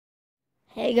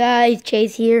Hey guys,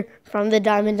 Chase here from the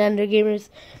Diamond Ender Gamers.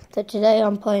 So today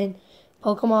I'm playing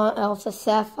Pokemon Alpha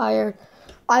Sapphire.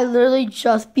 I literally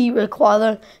just beat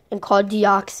Rayquaza and called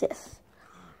Deoxys.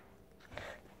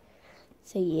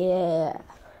 So yeah.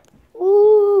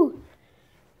 Woo!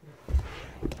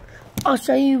 I'll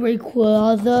show you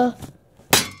Rayquaza.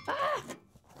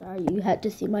 Sorry, you had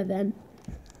to see my vent.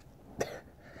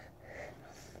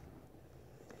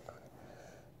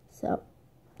 So,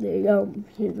 there you go.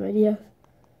 Here's my idea.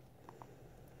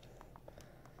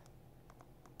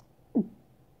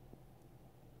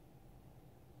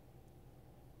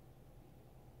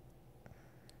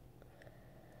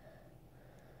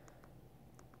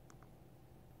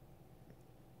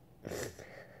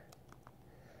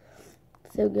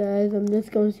 So guys, I'm just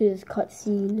going through this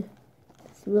cutscene.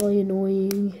 It's really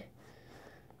annoying.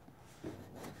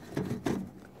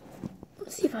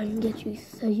 Let's see if I can get you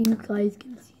so you guys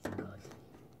can see the cutscene.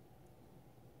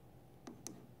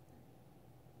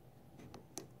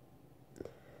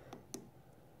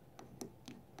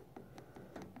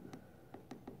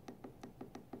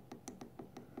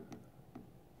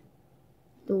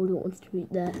 Nobody wants to read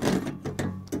that.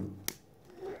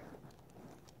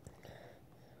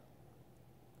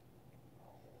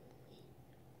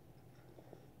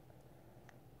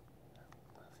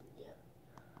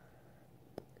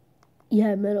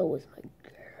 Yeah, Meadow was my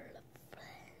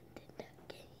girlfriend in that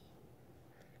game.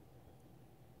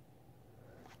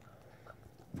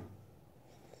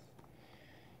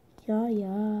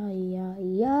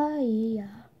 Yeah.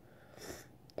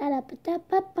 Da da ba da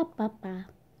ba ba ba ba.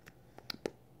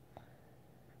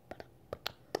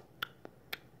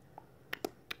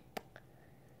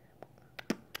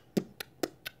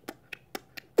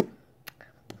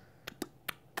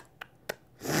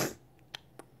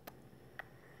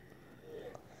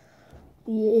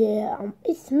 Yeah,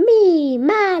 it's me,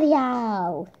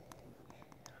 Mario.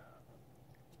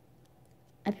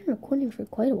 I've been recording for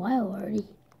quite a while already.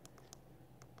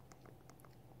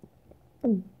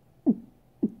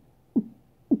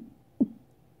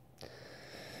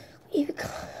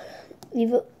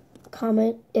 Leave a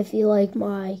comment if you like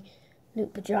my new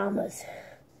pajamas.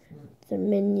 The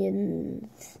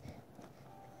minions.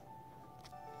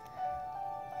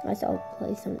 I'll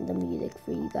play some of the music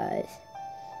for you guys.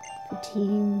 For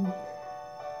Team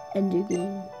Ender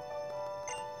Game.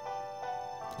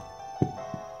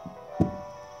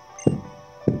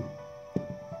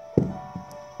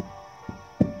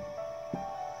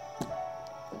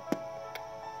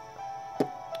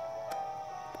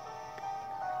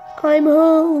 I'm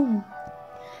home.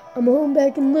 I'm home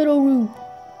back in Little Root.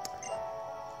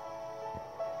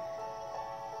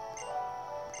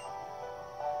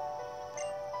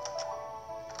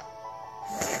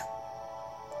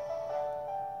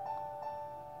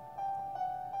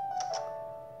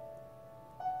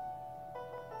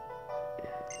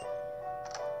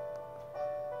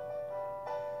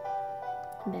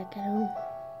 I'm back at home.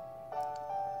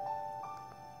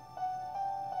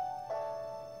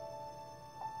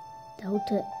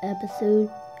 Delta episode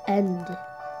end.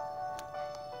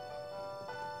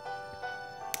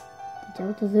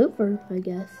 Delta's over, I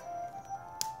guess.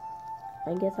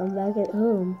 I guess I'm back at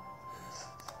home.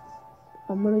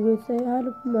 I'm gonna go say hi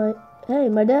to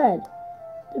my dad.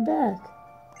 They're back.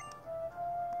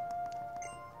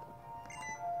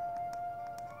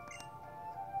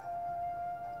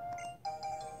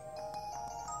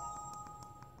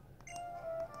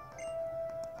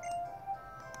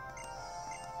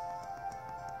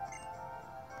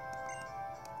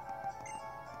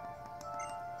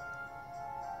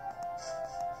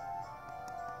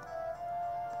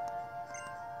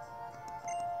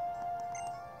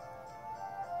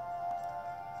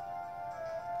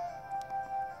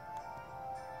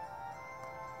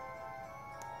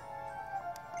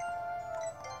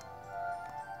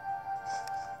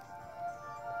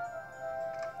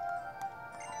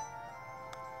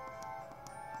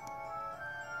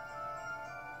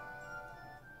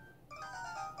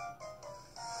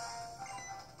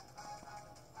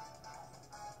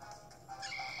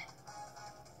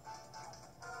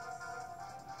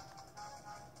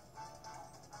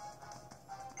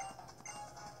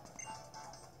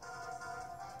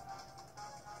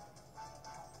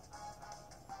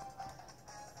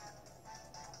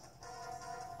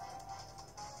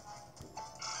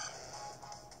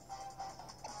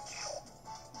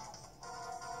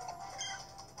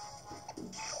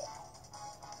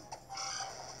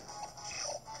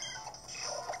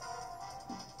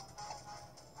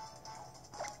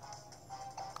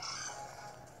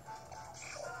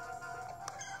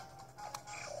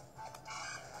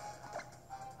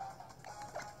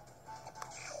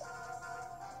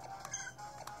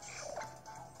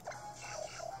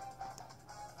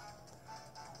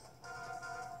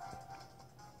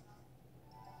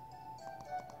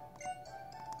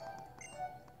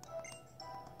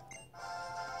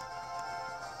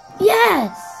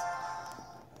 Yes!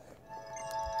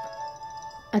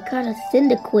 I got a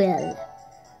Cyndaquil.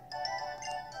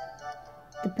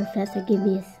 The professor gave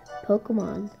me a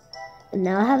Pokemon. And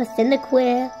now I have a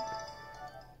Cyndaquil.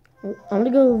 I'm gonna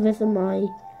go visit my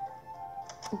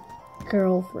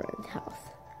girlfriend's house.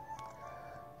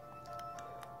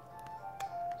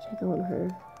 Check on her.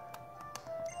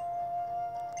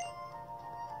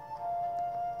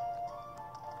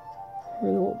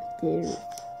 Her upstairs.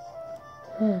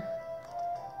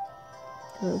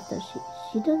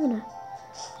 She doesn't have.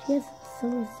 She has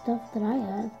some of the stuff that I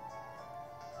have.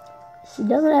 She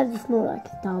doesn't have the Snorlax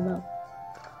style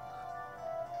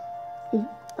though.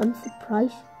 I'm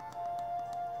surprised.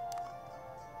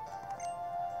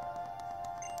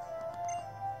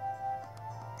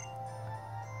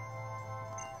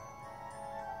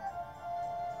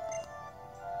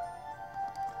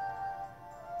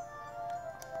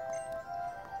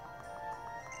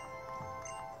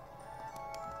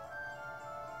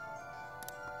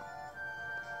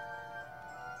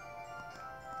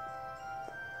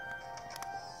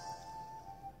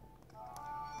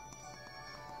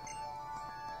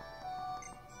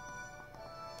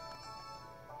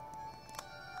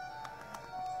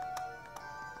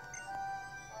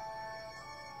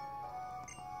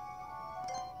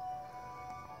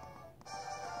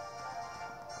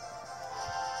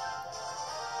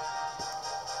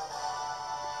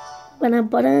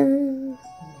 Ba-da-ba-da.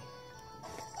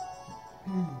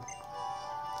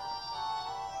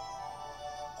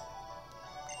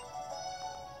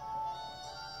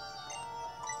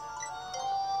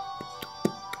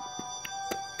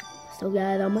 So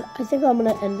guys, I think I'm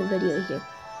gonna end the video here.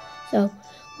 So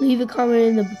leave a comment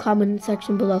in the comment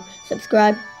section below.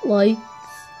 Subscribe, like.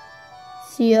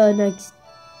 See you in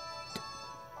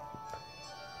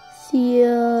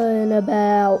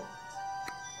about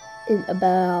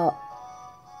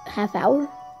half hour.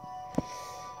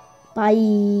 Bye.